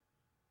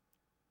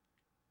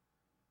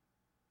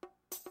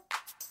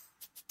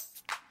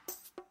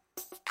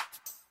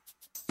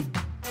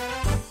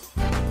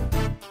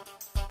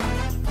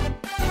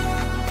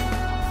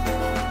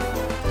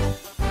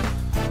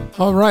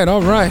All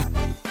right.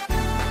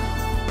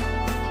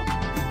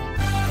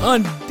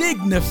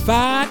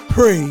 Undignified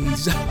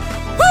praise.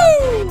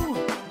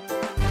 Woo!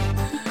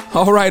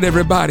 All right,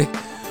 everybody.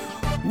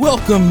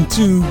 Welcome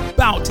to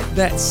Bout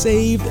That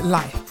Saved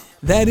Life.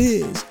 That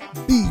is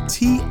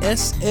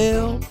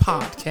BTSL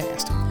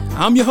Podcast.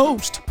 I'm your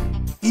host,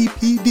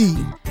 EPD.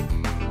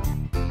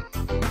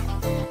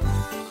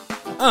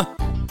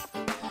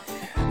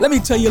 Let me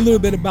tell you a little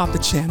bit about the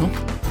channel.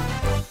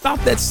 Bout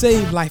That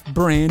Saved Life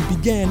brand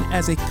began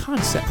as a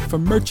concept for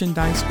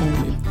merchandise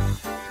only,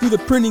 through the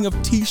printing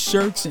of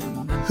t-shirts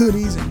and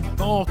hoodies and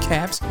ball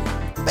caps,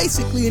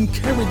 basically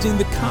encouraging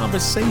the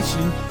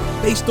conversation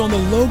based on the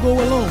logo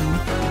alone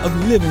of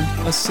living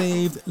a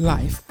saved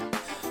life.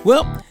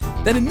 Well,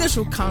 that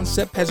initial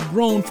concept has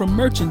grown from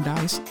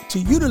merchandise to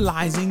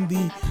utilizing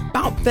the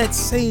Bout That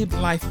Saved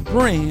Life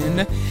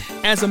brand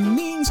as a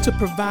means to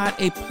provide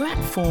a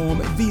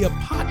platform via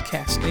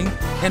podcasting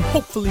and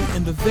hopefully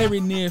in the very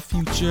near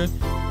future,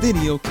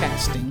 video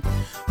casting.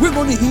 We're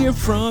going to hear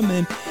from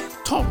and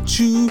talk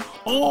to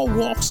all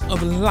walks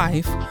of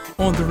life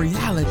on the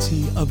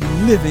reality of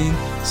living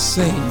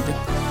saved.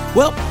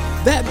 Well,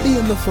 that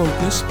being the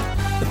focus,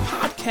 the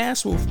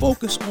podcast will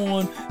focus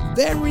on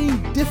very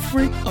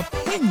different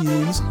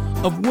opinions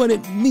of what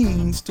it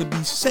means to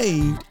be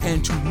saved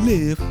and to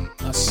live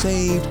a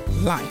saved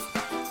life.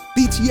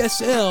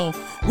 BTSL,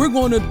 we're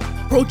going to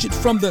approach it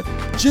from the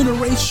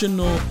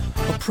generational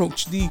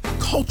approach, the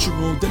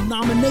cultural,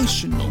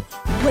 denominational,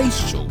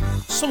 racial,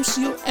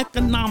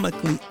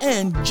 socioeconomically,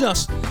 and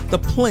just the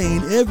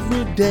plain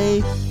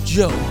everyday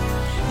Joe.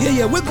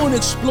 Yeah, we're going to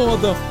explore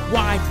the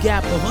wide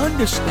gap of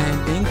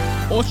understanding,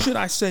 or should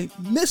I say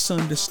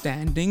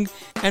misunderstanding,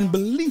 and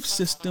belief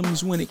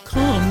systems when it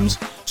comes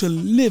to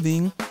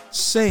living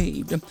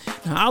saved.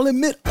 Now, I'll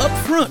admit up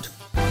front,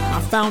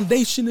 our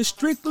foundation is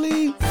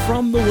strictly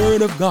from the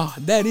Word of God,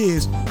 that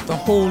is the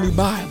Holy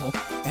Bible,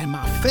 and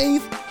my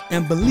faith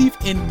and belief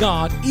in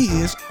God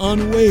is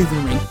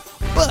unwavering.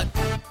 But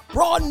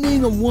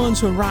broadening of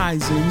one's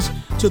horizons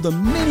to the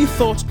many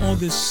thoughts on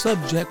this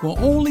subject will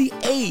only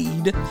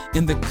aid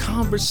in the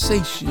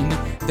conversation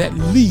that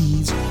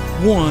leads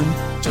one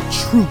to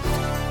truth.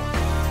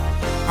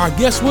 Our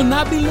guests will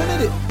not be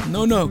limited.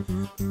 No.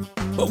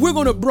 But we're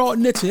going to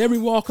broaden it to every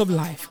walk of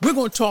life. We're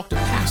going to talk to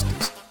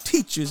pastors,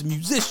 teachers,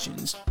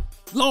 musicians,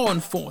 law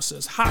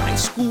enforcers, high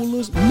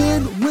schoolers,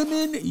 men,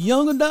 women,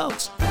 young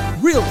adults,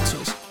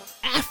 realtors,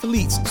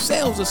 athletes,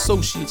 sales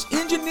associates,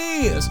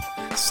 engineers,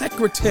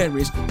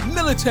 secretaries,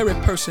 military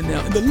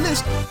personnel, and the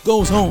list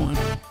goes on.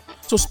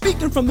 So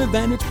speaking from the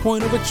vantage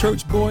point of a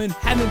church boy and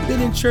having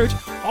been in church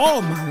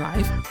all my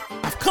life,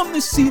 I've come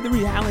to see the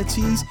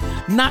realities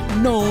not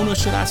known, or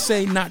should I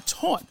say not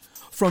taught,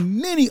 from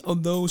many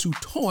of those who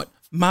taught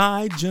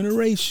my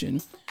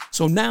generation.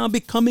 So now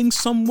becoming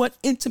somewhat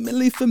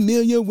intimately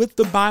familiar with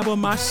the Bible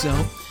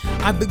myself,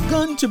 I've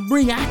begun to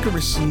bring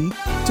accuracy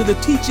to the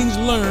teachings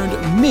learned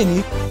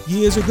many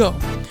years ago.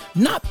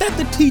 Not that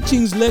the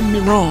teachings led me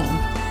wrong,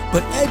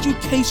 but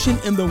education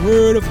in the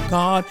Word of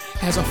God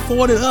has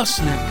afforded us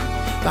now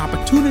the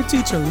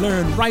opportunity to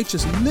learn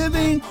righteous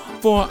living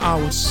for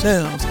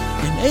ourselves,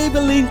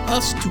 enabling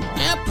us to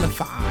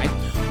amplify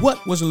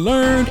what was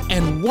learned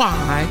and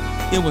why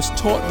it was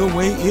taught the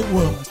way it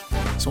was.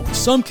 So in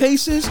some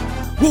cases,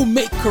 we'll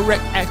make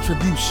correct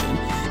attribution.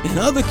 In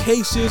other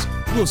cases,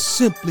 we'll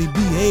simply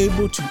be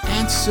able to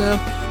answer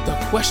the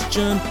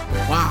question,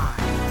 why?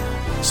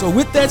 So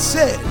with that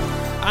said,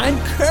 I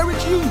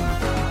encourage you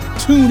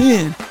to tune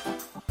in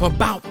for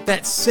Bout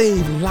That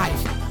Saved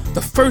Life.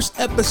 The first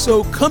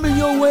episode coming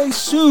your way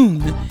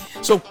soon.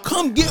 So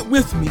come get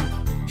with me.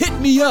 Hit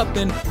me up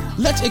and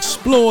let's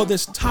explore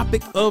this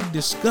topic of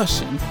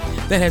discussion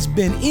that has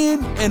been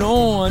in and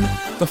on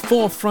the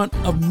forefront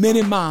of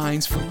many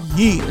minds for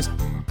years.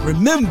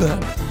 Remember,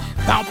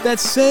 Bout That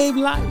Saved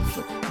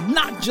Life,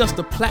 not just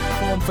a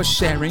platform for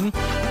sharing,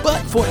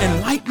 but for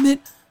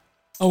enlightenment,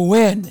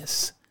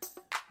 awareness,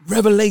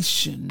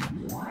 revelation,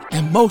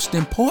 and most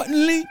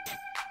importantly,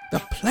 the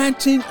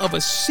planting of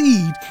a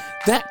seed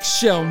that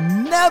shall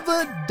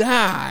never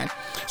die.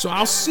 So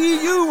I'll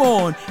see you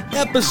on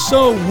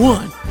episode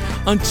 1.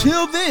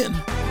 Until then,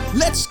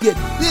 let's get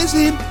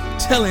busy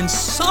telling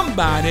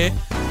somebody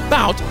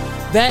about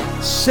that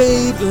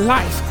saved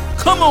life.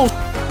 Come on.